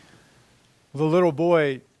The little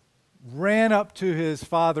boy ran up to his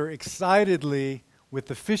father excitedly with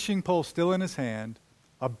the fishing pole still in his hand,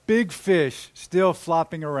 a big fish still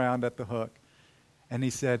flopping around at the hook. And he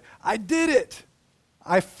said, "I did it!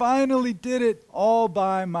 I finally did it all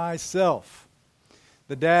by myself."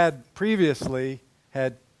 The dad previously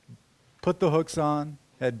had put the hooks on,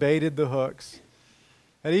 had baited the hooks,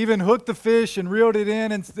 had even hooked the fish and reeled it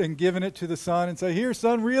in and given it to the son and said, "Here,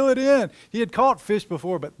 son, reel it in." He had caught fish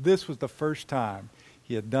before, but this was the first time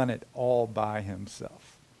he had done it all by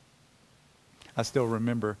himself. I still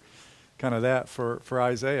remember kind of that for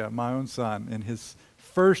Isaiah, my own son, and his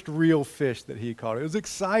first real fish that he caught. It was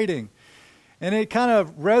exciting. And it kind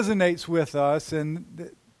of resonates with us.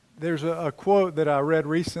 And there's a quote that I read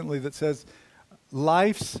recently that says,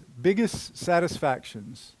 life's biggest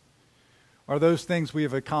satisfactions are those things we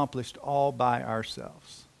have accomplished all by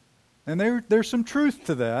ourselves. And there's some truth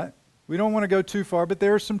to that. We don't want to go too far, but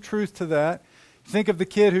there's some truth to that. Think of the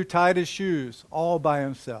kid who tied his shoes all by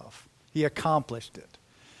himself. He accomplished it.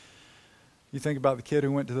 You think about the kid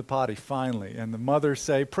who went to the potty finally, and the mother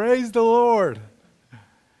say, "Praise the Lord."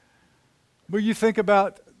 But you think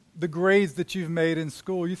about the grades that you've made in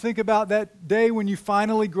school. You think about that day when you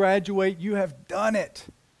finally graduate, you have done it.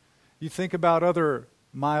 You think about other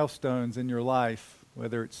milestones in your life,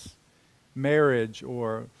 whether it's marriage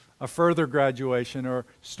or a further graduation or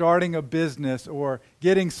starting a business or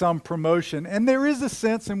getting some promotion. And there is a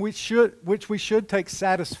sense in which we should take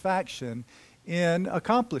satisfaction in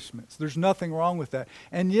accomplishments. There's nothing wrong with that.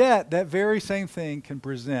 And yet, that very same thing can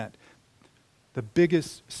present the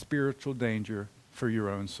biggest spiritual danger for your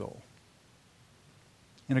own soul.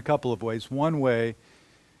 In a couple of ways. One way,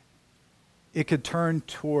 it could turn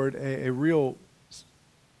toward a real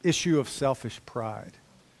issue of selfish pride,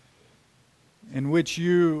 in which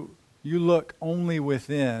you look only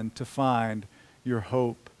within to find your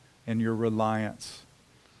hope and your reliance.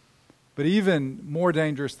 But even more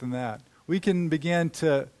dangerous than that, we can begin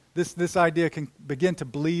to, this idea can begin to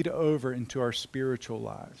bleed over into our spiritual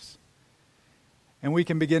lives. And we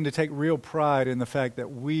can begin to take real pride in the fact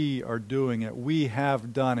that we are doing it, we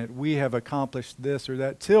have done it, we have accomplished this or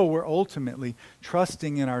that, till we're ultimately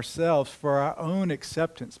trusting in ourselves for our own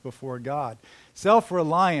acceptance before God.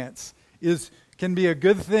 Self-reliance can be a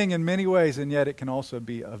good thing in many ways, and yet it can also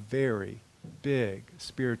be a very big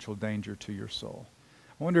spiritual danger to your soul.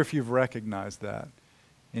 I wonder if you've recognized that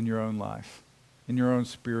in your own life, in your own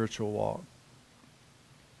spiritual walk.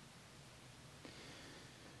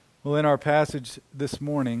 Well, in our passage this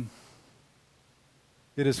morning,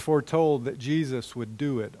 it is foretold that Jesus would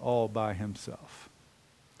do it all by himself.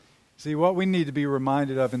 See, what we need to be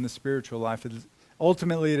reminded of in the spiritual life is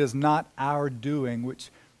ultimately it is not our doing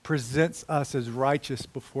which presents us as righteous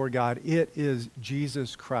before God. It is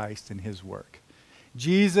Jesus Christ and his work.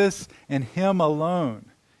 Jesus and him alone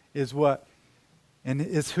is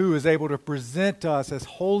who is able to present us as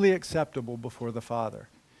wholly acceptable before the Father.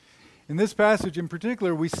 In this passage in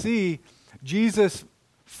particular, we see Jesus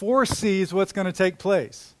foresees what's going to take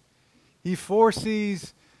place. He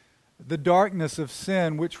foresees the darkness of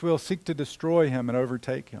sin which will seek to destroy him and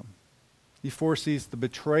overtake him. He foresees the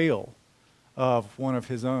betrayal of one of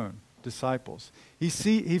his own disciples.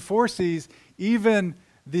 He foresees even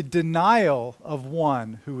the denial of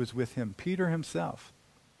one who was with him, Peter himself.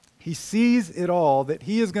 He sees it all, that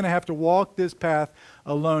he is going to have to walk this path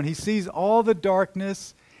alone. He sees all the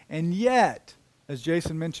darkness, and yet, as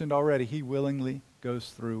Jason mentioned already, he willingly goes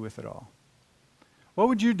through with it all. What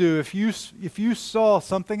would you do if you saw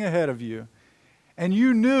something ahead of you and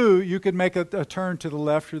you knew you could make a turn to the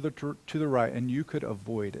left or to the right and you could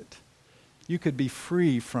avoid it? You could be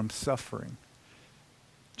free from suffering.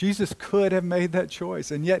 Jesus could have made that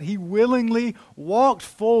choice, and yet he willingly walked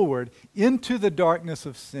forward into the darkness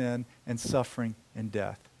of sin and suffering and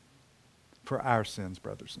death for our sins,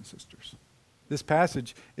 brothers and sisters. This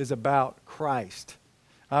passage is about Christ.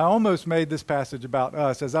 I almost made this passage about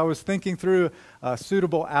us. As I was thinking through a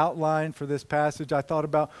suitable outline for this passage, I thought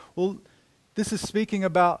about, this is speaking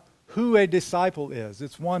about who a disciple is.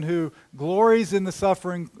 It's one who glories in the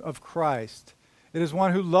suffering of Christ. It is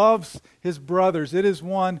one who loves his brothers. It is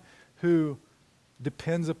one who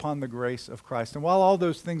depends upon the grace of Christ. And while all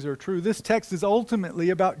those things are true, this text is ultimately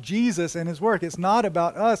about Jesus and his work. It's not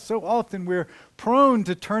about us. So often we're prone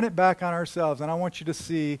to turn it back on ourselves. And I want you to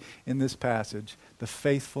see in this passage the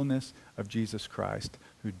faithfulness of Jesus Christ,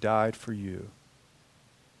 who died for you,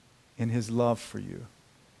 in his love for you,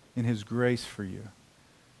 in his grace for you,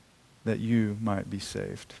 that you might be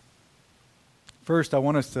saved. First, I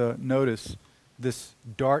want us to notice this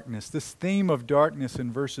darkness, this theme of darkness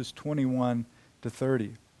in verses 21 to 30.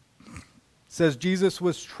 It says, Jesus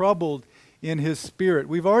was troubled in his spirit.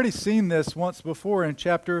 We've already seen this once before in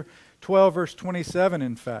chapter 12, verse 27,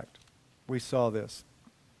 in fact. We saw this.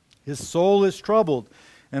 His soul is troubled.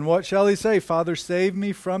 And what shall he say? Father, save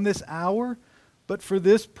me from this hour? But for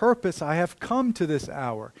this purpose I have come to this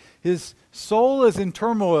hour. His soul is in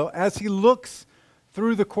turmoil as he looks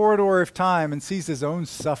through the corridor of time and sees his own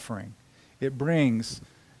suffering. It brings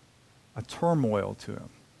a turmoil to him.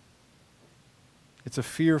 It's a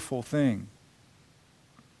fearful thing.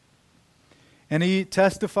 And he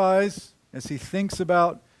testifies as he thinks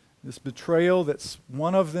about this betrayal that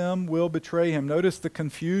one of them will betray him. Notice the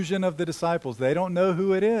confusion of the disciples. They don't know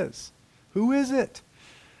who it is. Who is it?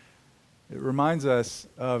 It reminds us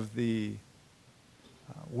of the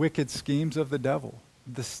wicked schemes of the devil,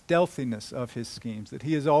 the stealthiness of his schemes, that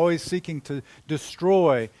he is always seeking to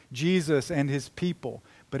destroy Jesus and his people,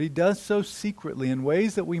 but he does so secretly in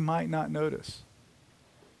ways that we might not notice.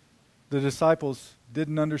 The disciples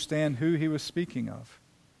didn't understand who he was speaking of.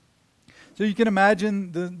 So you can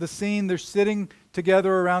imagine the scene. They're sitting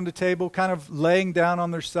together around a table, kind of laying down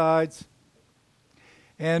on their sides.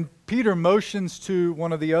 And Peter motions to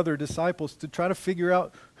one of the other disciples to try to figure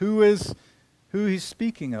out who he's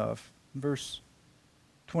speaking of. Verse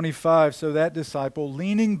 25, so that disciple,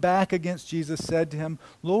 leaning back against Jesus, said to him,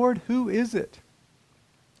 Lord, who is it?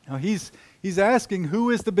 Now he's asking who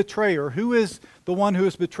is the betrayer, who is the one who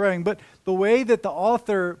is betraying. But the way that the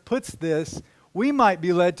author puts this, we might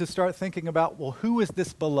be led to start thinking about, well, who is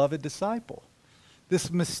this beloved disciple? This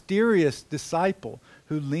mysterious disciple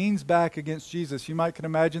who leans back against Jesus. You might can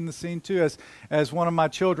imagine the scene too as one of my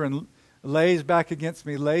children lays back against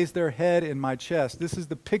me, lays their head in my chest. This is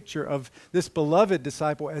the picture of this beloved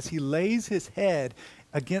disciple as he lays his head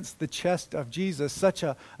against the chest of Jesus, such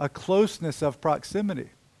a closeness of proximity.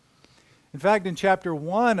 In fact, in chapter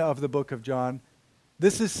 1 of the book of John,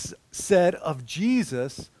 this is said of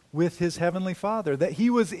Jesus with his heavenly Father, that he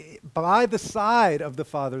was by the side of the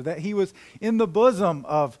Father, that he was in the bosom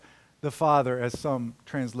of the Father, as some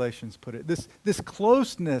translations put it. This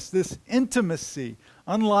closeness, this intimacy,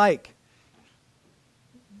 unlike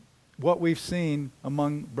what we've seen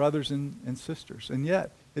among brothers and sisters. And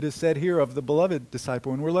yet, it is said here of the beloved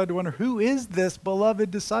disciple, and we're led to wonder, who is this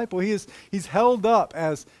beloved disciple? He's held up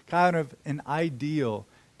as kind of an ideal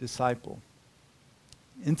disciple.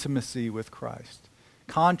 Intimacy with Christ,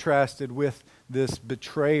 contrasted with this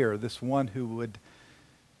betrayer, this one who would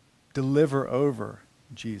deliver over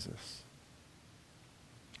Jesus.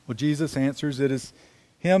 Well, Jesus answers, it is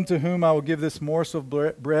him to whom I will give this morsel of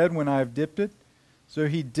bread when I have dipped it. So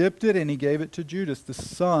he dipped it and he gave it to Judas, the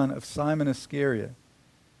son of Simon Iscariot.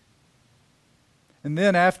 And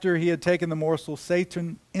then after he had taken the morsel,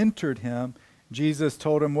 Satan entered him. Jesus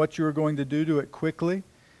told him what you were going to do it quickly.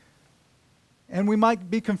 And we might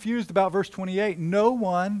be confused about verse 28. No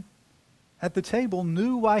one at the table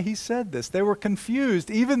knew why he said this. They were confused,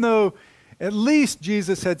 even though at least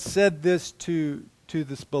Jesus had said this to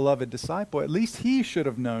this beloved disciple. At least he should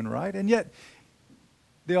have known, right? And yet,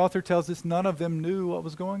 the author tells us none of them knew what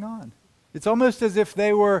was going on. It's almost as if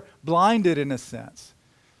they were blinded in a sense.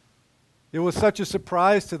 It was such a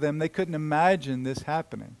surprise to them, they couldn't imagine this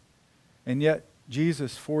happening. And yet,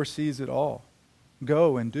 Jesus foresees it all.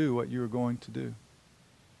 Go and do what you are going to do.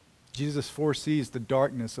 Jesus foresees the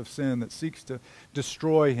darkness of sin that seeks to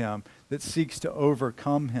destroy him, that seeks to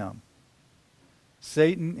overcome him.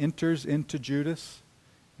 Satan enters into Judas,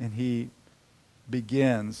 and he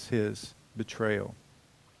begins his betrayal.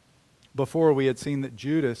 Before we had seen that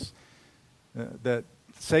that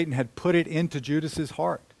Satan had put it into Judas's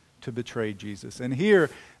heart to betray Jesus. And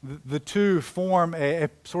here, the two form a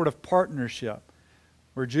sort of partnership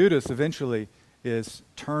where Judas eventually is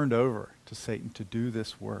turned over to Satan to do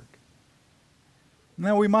this work.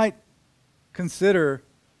 Now we might consider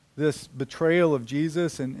this betrayal of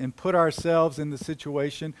Jesus and put ourselves in the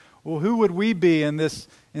situation. Well, who would we be in this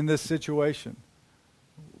situation?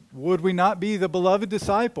 Would we not be the beloved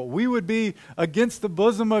disciple? We would be against the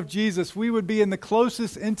bosom of Jesus. We would be in the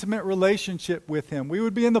closest intimate relationship with him. We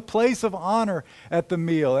would be in the place of honor at the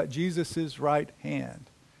meal at Jesus' right hand.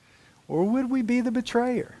 Or would we be the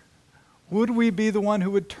betrayer? Would we be the one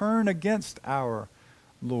who would turn against our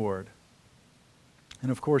Lord?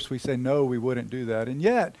 And of course we say, no, we wouldn't do that. And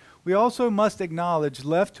yet, we also must acknowledge,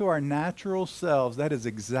 left to our natural selves, that is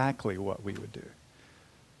exactly what we would do.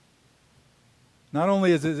 Not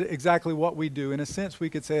only is it exactly what we do, in a sense we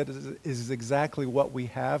could say it is exactly what we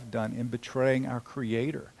have done in betraying our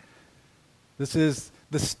Creator. This is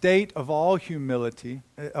the state of all humility,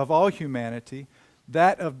 of all humanity,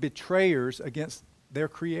 that of betrayers against their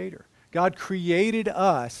Creator. God created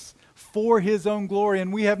us for his own glory,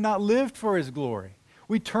 and we have not lived for his glory.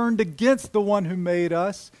 We turned against the one who made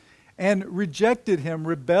us and rejected him,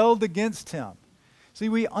 rebelled against him. See,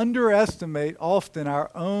 we underestimate often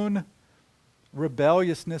our own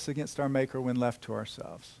rebelliousness against our Maker when left to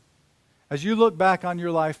ourselves. As you look back on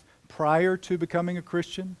your life prior to becoming a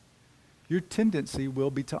Christian, your tendency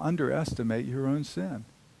will be to underestimate your own sin,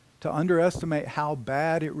 to underestimate how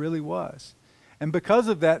bad it really was. And because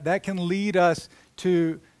of that, that can lead us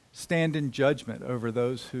to stand in judgment over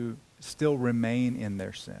those who still remain in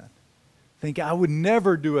their sin. Think, I would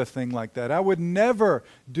never do a thing like that. I would never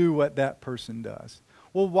do what that person does.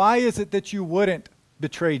 Well, why is it that you wouldn't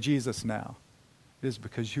betray Jesus now? It is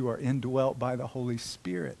because you are indwelt by the Holy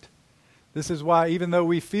Spirit. This is why, even though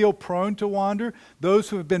we feel prone to wander, those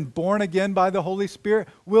who have been born again by the Holy Spirit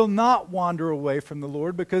will not wander away from the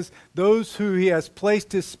Lord, because those who He has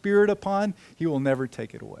placed His Spirit upon, He will never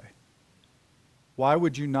take it away. Why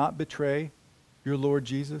would you not betray your Lord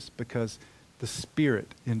Jesus? Because the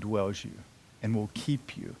Spirit indwells you and will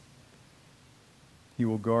keep you. He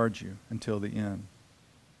will guard you until the end.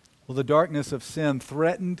 Well, the darkness of sin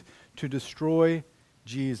threatened to destroy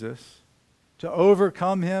Jesus, to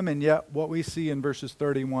overcome him, and yet what we see in verses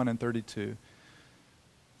 31 and 32,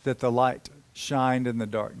 that the light shined in the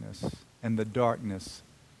darkness, and the darkness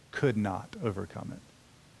could not overcome it.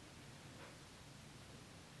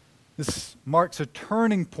 This marks a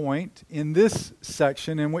turning point in this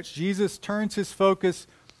section in which Jesus turns his focus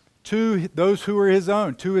to those who are his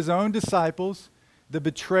own, to his own disciples. The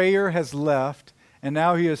betrayer has left, and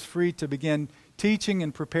now he is free to begin teaching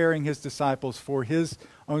and preparing his disciples for his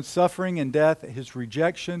own suffering and death, his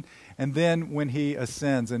rejection, and then when he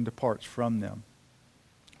ascends and departs from them.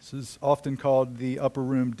 This is often called the upper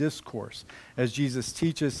room discourse, as Jesus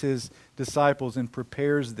teaches his disciples and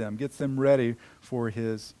prepares them, gets them ready for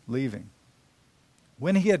his leaving.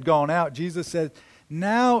 When he had gone out, Jesus said,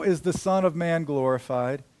 "Now is the Son of Man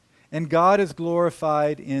glorified, and God is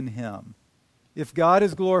glorified in him. If God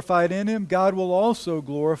is glorified in him, God will also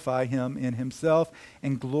glorify him in himself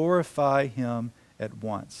and glorify him at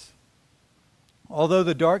once." Although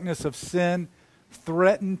the darkness of sin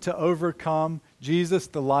threatened to overcome Jesus,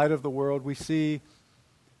 the light of the world, we see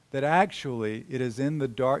that actually it is in the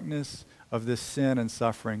darkness of this sin and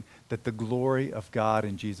suffering that the glory of God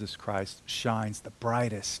in Jesus Christ shines the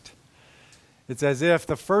brightest. It's as if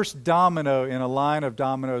the first domino in a line of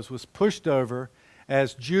dominoes was pushed over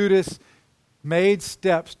as Judas made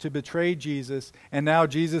steps to betray Jesus, and now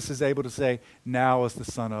Jesus is able to say, "Now is the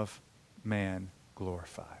Son of Man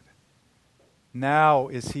glorified." Now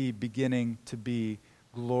is he beginning to be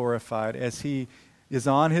glorified as he is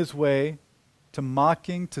on his way to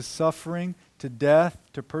mocking, to suffering, to death,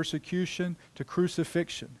 to persecution, to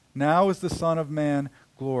crucifixion. Now is the Son of Man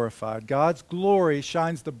glorified. God's glory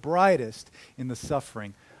shines the brightest in the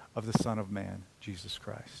suffering of the Son of Man, Jesus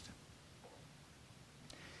Christ.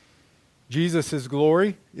 Jesus'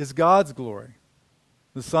 glory is God's glory.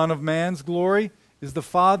 The Son of Man's glory is the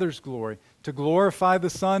Father's glory. To glorify the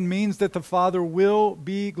Son means that the Father will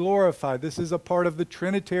be glorified. This is a part of the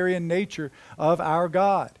Trinitarian nature of our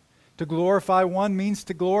God. To glorify one means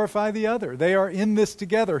to glorify the other. They are in this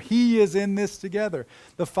together. He is in this together.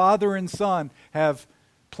 The Father and Son have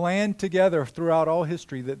planned together throughout all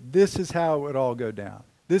history that this is how it would all go down.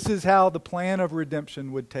 This is how the plan of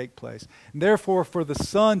redemption would take place. And therefore, for the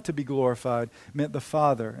Son to be glorified meant the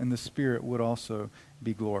Father and the Spirit would also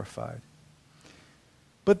be glorified.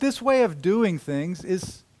 But this way of doing things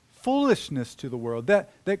is foolishness to the world.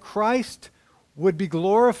 That Christ would be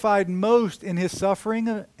glorified most in his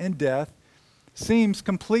suffering and death seems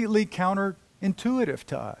completely counterintuitive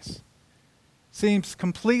to us. Seems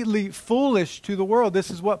completely foolish to the world.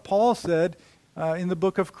 This is what Paul said in the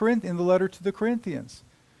book of in the letter to the Corinthians.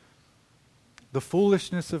 The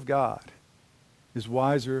foolishness of God is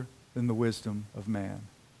wiser than the wisdom of man.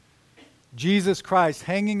 Jesus Christ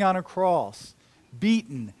hanging on a cross,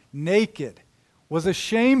 beaten, naked, was a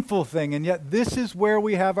shameful thing, and yet this is where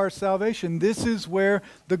we have our salvation. This is where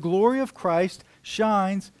the glory of Christ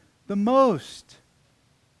shines the most.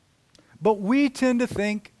 But we tend to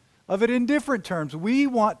think of it in different terms. We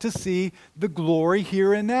want to see the glory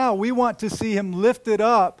here and now. We want to see him lifted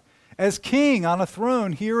up as king on a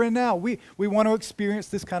throne here and now. We want to experience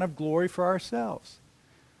this kind of glory for ourselves.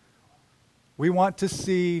 We want to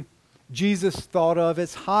see Jesus thought of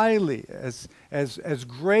as highly, as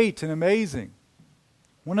great and amazing.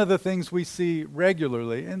 One of the things we see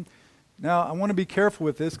regularly, and now I want to be careful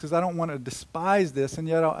with this because I don't want to despise this, and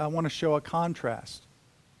yet I want to show a contrast.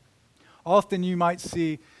 Often you might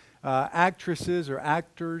see actresses or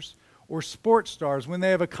actors or sports stars when they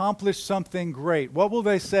have accomplished something great? What will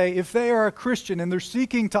they say if they are a Christian and they're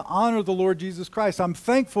seeking to honor the Lord Jesus Christ? I'm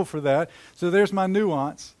thankful for that, so there's my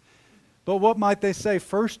nuance. But what might they say?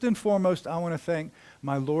 First and foremost, I want to thank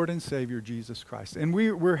my Lord and Savior, Jesus Christ. And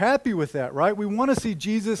we're happy with that, right? We want to see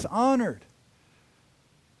Jesus honored.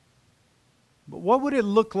 But what would it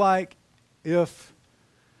look like if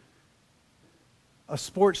a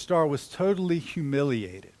sports star was totally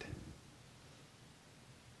humiliated?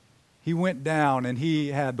 He went down and he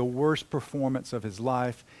had the worst performance of his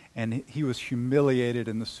life, and he was humiliated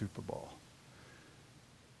in the Super Bowl.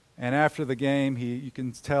 And after the game, you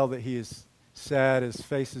can tell that he is sad, his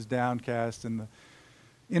face is downcast, and the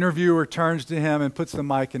interviewer turns to him and puts the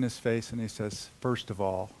mic in his face, and he says, "First of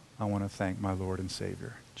all, I want to thank my Lord and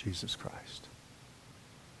Savior, Jesus Christ."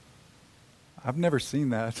 I've never seen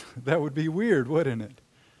that. That would be weird, wouldn't it?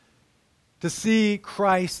 To see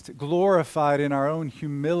Christ glorified in our own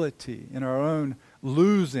humility, in our own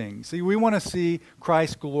losing. See, we want to see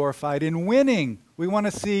Christ glorified in winning. We want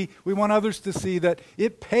others to see that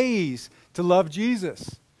it pays to love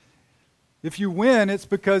Jesus. If you win, it's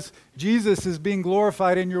because Jesus is being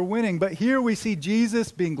glorified in your winning. But here we see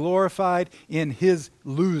Jesus being glorified in his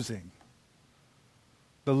losing.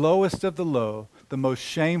 The lowest of the low, the most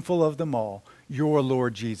shameful of them all, your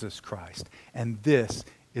Lord Jesus Christ. And this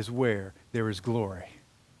is where there is glory.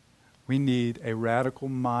 We need a radical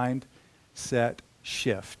mindset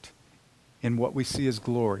shift in what we see as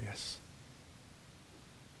glorious.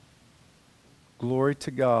 Glory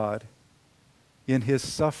to God in his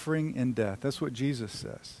suffering and death. That's what Jesus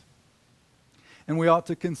says. And we ought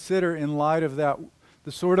to consider, in light of that,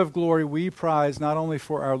 the sort of glory we prize not only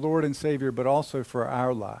for our Lord and Savior, but also for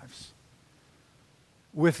our lives.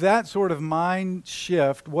 With that sort of mind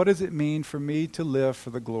shift, what does it mean for me to live for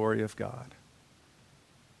the glory of God?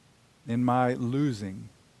 In my losing,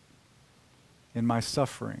 in my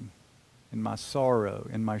suffering, in my sorrow,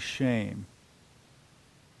 in my shame.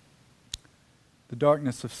 The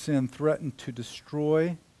darkness of sin threatened to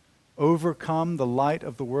destroy, overcome the light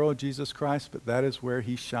of the world, Jesus Christ, but that is where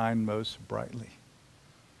he shined most brightly.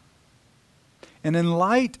 And in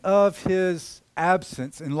light of his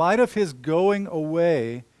absence, in light of his going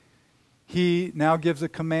away, he now gives a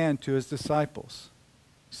command to his disciples.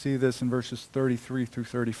 See this in verses 33 through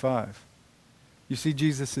 35. You see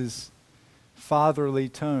Jesus' fatherly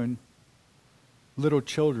tone. Little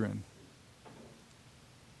children.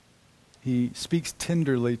 He speaks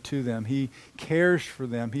tenderly to them. He cares for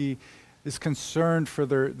them. He is concerned for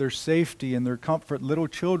their safety and their comfort. Little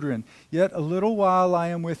children, yet a little while I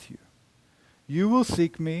am with you. You will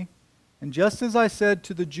seek me, and just as I said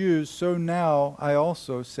to the Jews, so now I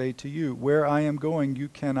also say to you, where I am going, you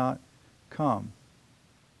cannot come.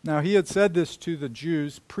 Now he had said this to the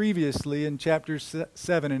Jews previously in chapters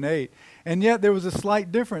 7 and 8, and yet there was a slight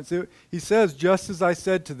difference. He says, just as I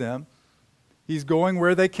said to them, he's going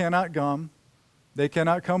where they cannot come. They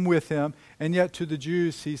cannot come with him, and yet to the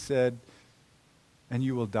Jews he said, and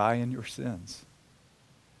you will die in your sins.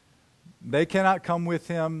 They cannot come with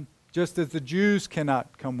him just as the Jews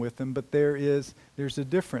cannot come with him, but there's a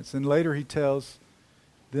difference. And later he tells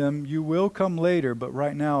them, you will come later, but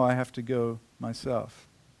right now I have to go myself.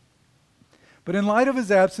 But in light of his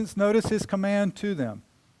absence, notice his command to them.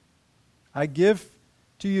 I give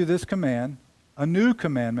to you this command, a new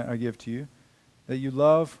commandment I give to you, that you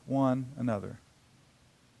love one another.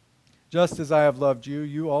 Just as I have loved you,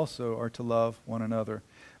 you also are to love one another.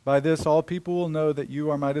 By this all people will know that you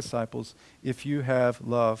are my disciples, if you have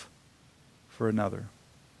love for another.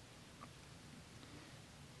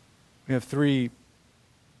 We have three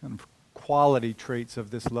quality traits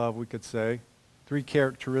of this love, we could say. Three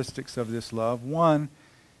characteristics of this love. One,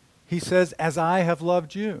 he says, as I have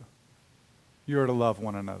loved you, you are to love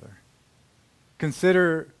one another.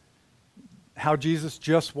 Consider how Jesus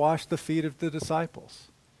just washed the feet of the disciples.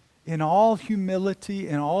 In all humility,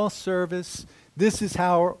 in all service, this is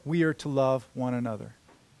how we are to love one another.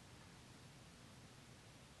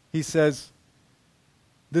 He says,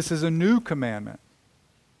 this is a new commandment.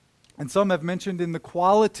 And some have mentioned in the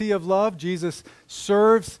quality of love, Jesus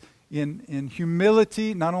serves in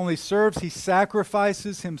humility. Not only serves, he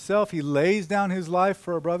sacrifices himself. He lays down his life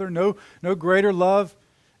for a brother. No greater love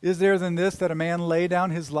is there than this, that a man lay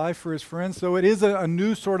down his life for his friends. So it is a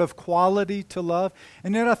new sort of quality to love.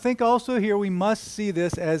 And yet I think also here we must see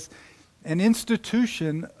this as an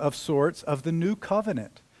institution of sorts of the new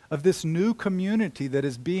covenant, of this new community that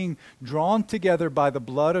is being drawn together by the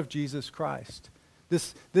blood of Jesus Christ.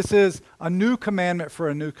 This is a new commandment for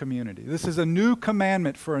a new community. This is a new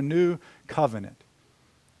commandment for a new covenant.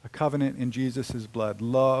 A covenant in Jesus' blood.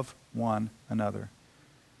 Love one another.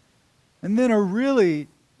 And then a really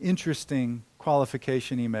interesting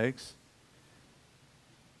qualification he makes.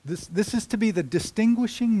 This is to be the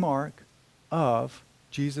distinguishing mark of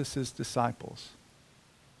Jesus' disciples.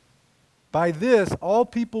 By this, all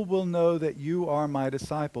people will know that you are my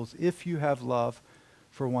disciples if you have love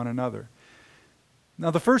for one another.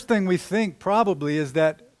 Now, the first thing we think probably is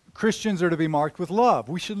that Christians are to be marked with love.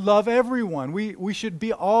 We should love everyone. We should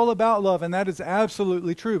be all about love, and that is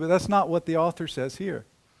absolutely true, but that's not what the author says here.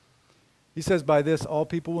 He says, by this, all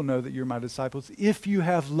people will know that you're my disciples if you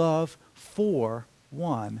have love for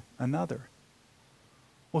one another.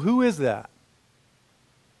 Well, who is that?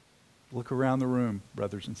 Look around the room,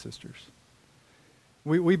 brothers and sisters.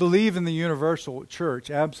 We believe in the universal church,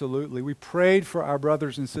 absolutely. We prayed for our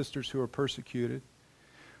brothers and sisters who are persecuted.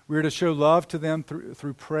 We are to show love to them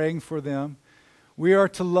through praying for them. We are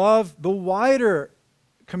to love the wider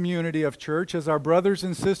community of church as our brothers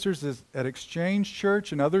and sisters at Exchange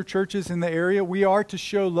Church and other churches in the area. We are to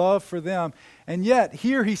show love for them. And yet,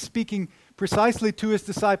 here he's speaking precisely to his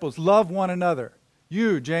disciples. Love one another.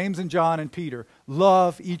 You, James and John and Peter,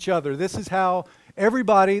 love each other. This is how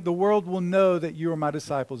everybody, the world will know that you are my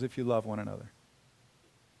disciples if you love one another.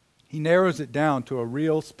 He narrows it down to a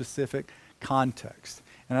real specific context.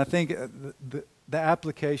 And I think the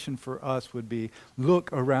application for us would be, look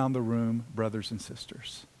around the room, brothers and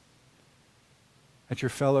sisters, at your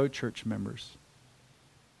fellow church members.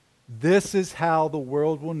 This is how the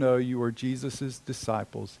world will know you are Jesus'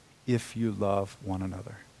 disciples if you love one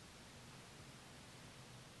another.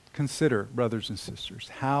 Consider, brothers and sisters,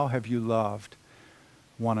 how have you loved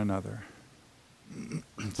one another?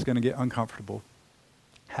 It's going to get uncomfortable.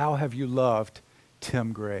 How have you loved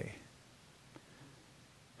Tim Gray?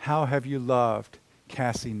 How have you loved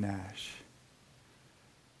Cassie Nash?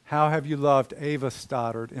 How have you loved Ava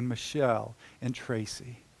Stoddard and Michelle and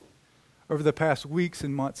Tracy? Over the past weeks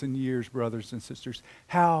and months and years, brothers and sisters,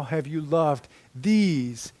 how have you loved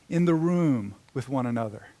these in the room with one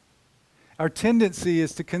another? Our tendency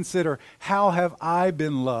is to consider, how have I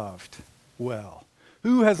been loved well?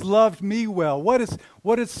 Who has loved me well? What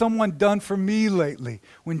has someone done for me lately?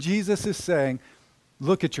 When Jesus is saying,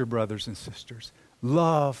 look at your brothers and sisters.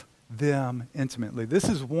 Love them intimately. This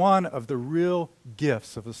is one of the real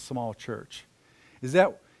gifts of a small church. Is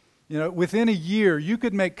that, within a year, you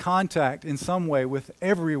could make contact in some way with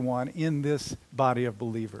everyone in this body of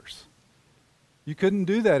believers. You couldn't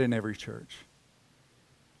do that in every church.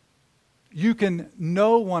 You can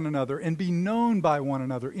know one another and be known by one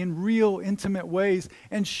another in real, intimate ways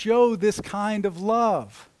and show this kind of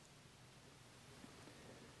love.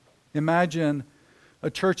 Imagine a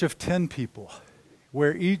church of 10 people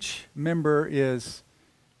where each member is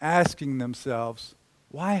asking themselves,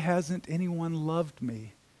 why hasn't anyone loved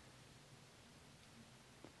me?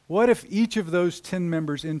 What if each of those 10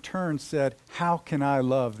 members in turn said, how can I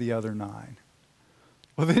love the other 9?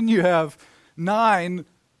 Well, then you have 9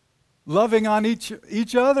 loving on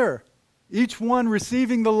each other. Each one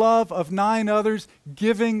receiving the love of 9 others,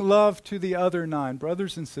 giving love to the other 9.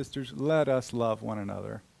 Brothers and sisters, let us love one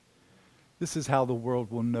another. This is how the world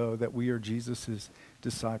will know that we are Jesus'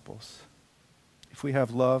 disciples. If we have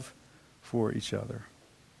love for each other.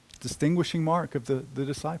 Distinguishing mark of the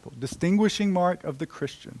disciple. Distinguishing mark of the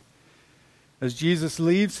Christian. As Jesus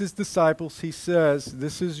leaves his disciples, he says,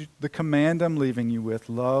 this is the command I'm leaving you with,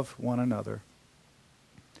 love one another.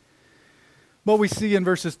 But we see in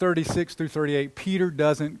verses 36 through 38, Peter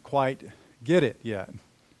doesn't quite get it yet.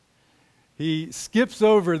 He skips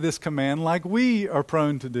over this command like we are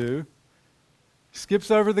prone to do.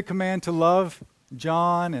 Skips over the command to love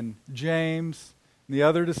John and James and the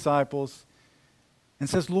other disciples and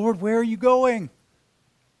says, Lord, where are you going?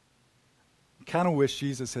 I kind of wish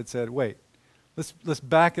Jesus had said, wait, let's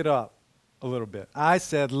back it up a little bit. I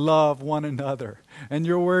said love one another, and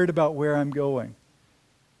you're worried about where I'm going.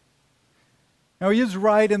 Now, he is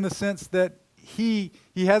right in the sense that he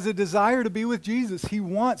has a desire to be with Jesus. He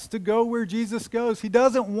wants to go where Jesus goes. He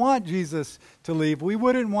doesn't want Jesus to leave. We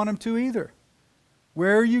wouldn't want him to either.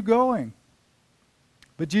 Where are you going?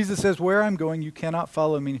 But Jesus says, where I'm going, you cannot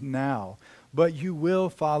follow me now, but you will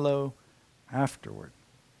follow afterward.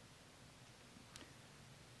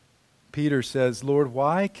 Peter says, Lord,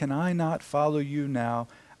 why can I not follow you now?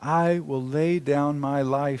 I will lay down my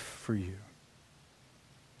life for you.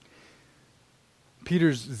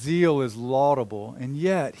 Peter's zeal is laudable, and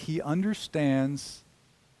yet he understands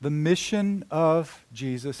the mission of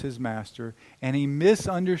Jesus, his master, and he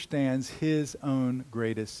misunderstands his own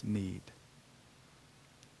greatest need.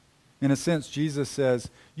 In a sense, Jesus says,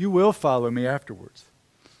 you will follow me afterwards,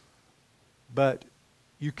 but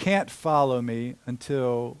you can't follow me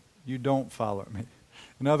until you don't follow me.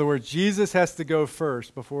 In other words, Jesus has to go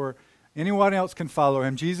first before anyone else can follow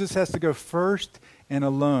him. Jesus has to go first and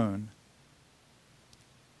alone.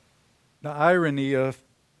 The irony of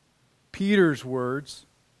Peter's words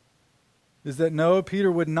is that no,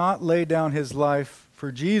 Peter would not lay down his life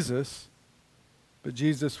for Jesus, but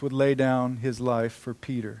Jesus would lay down his life for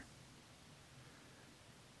Peter.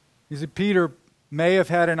 You see, Peter may have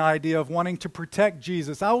had an idea of wanting to protect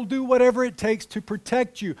Jesus. I will do whatever it takes to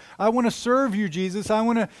protect you. I want to serve you, Jesus. I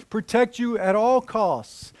want to protect you at all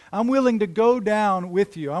costs. I'm willing to go down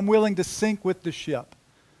with you. I'm willing to sink with the ship.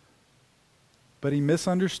 But he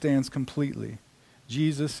misunderstands completely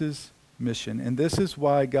Jesus' mission. And this is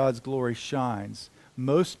why God's glory shines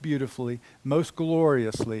most beautifully, most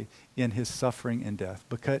gloriously in his suffering and death,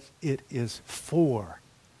 because it is for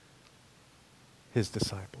his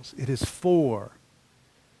disciples. It is for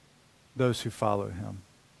those who follow him.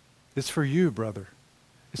 It's for you, brother.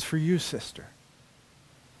 It's for you, sister.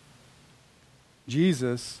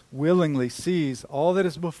 Jesus willingly sees all that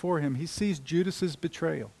is before him. He sees Judas's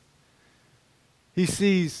betrayal. He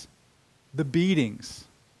sees the beatings,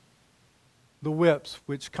 the whips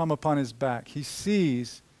which come upon his back. He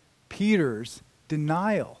sees Peter's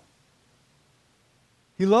denial.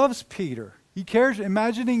 He loves Peter. He cares.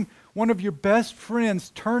 Imagining one of your best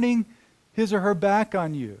friends turning his or her back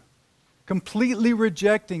on you, completely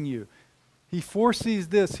rejecting you. He foresees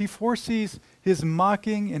this. He foresees his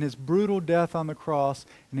mocking and his brutal death on the cross,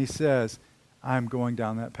 and he says, I'm going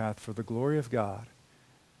down that path for the glory of God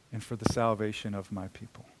and for the salvation of my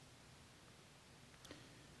people.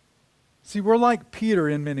 See, we're like Peter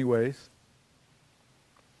in many ways.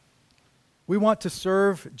 We want to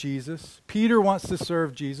serve Jesus. Peter wants to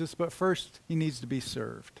serve Jesus, but first he needs to be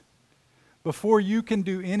served. Before you can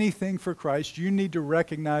do anything for Christ, you need to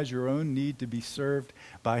recognize your own need to be served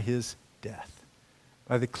by his death,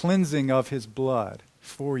 by the cleansing of his blood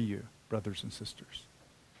for you, brothers and sisters.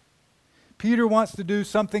 Peter wants to do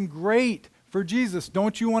something great for Jesus.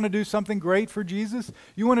 Don't you want to do something great for Jesus?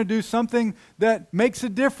 You want to do something that makes a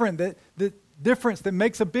difference, that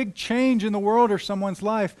makes a big change in the world or someone's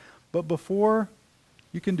life. But before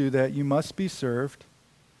you can do that, you must be served.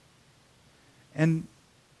 And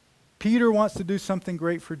Peter wants to do something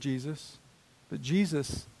great for Jesus, but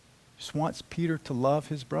Jesus just wants Peter to love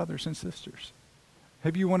his brothers and sisters.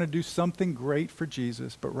 Maybe you want to do something great for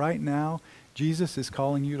Jesus, but right now, Jesus is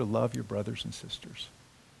calling you to love your brothers and sisters.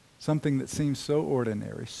 Something that seems so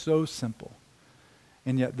ordinary, so simple.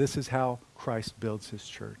 And yet this is how Christ builds his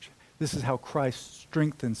church. This is how Christ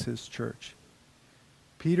strengthens his church.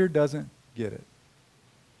 Peter doesn't get it.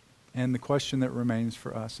 And the question that remains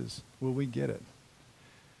for us is, will we get it?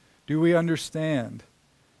 Do we understand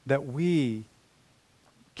that we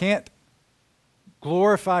can't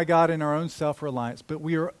glorify God in our own self-reliance, but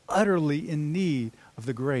we are utterly in need of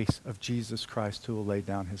the grace of Jesus Christ who will lay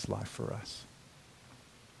down his life for us?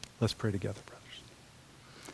 Let's pray together, brother.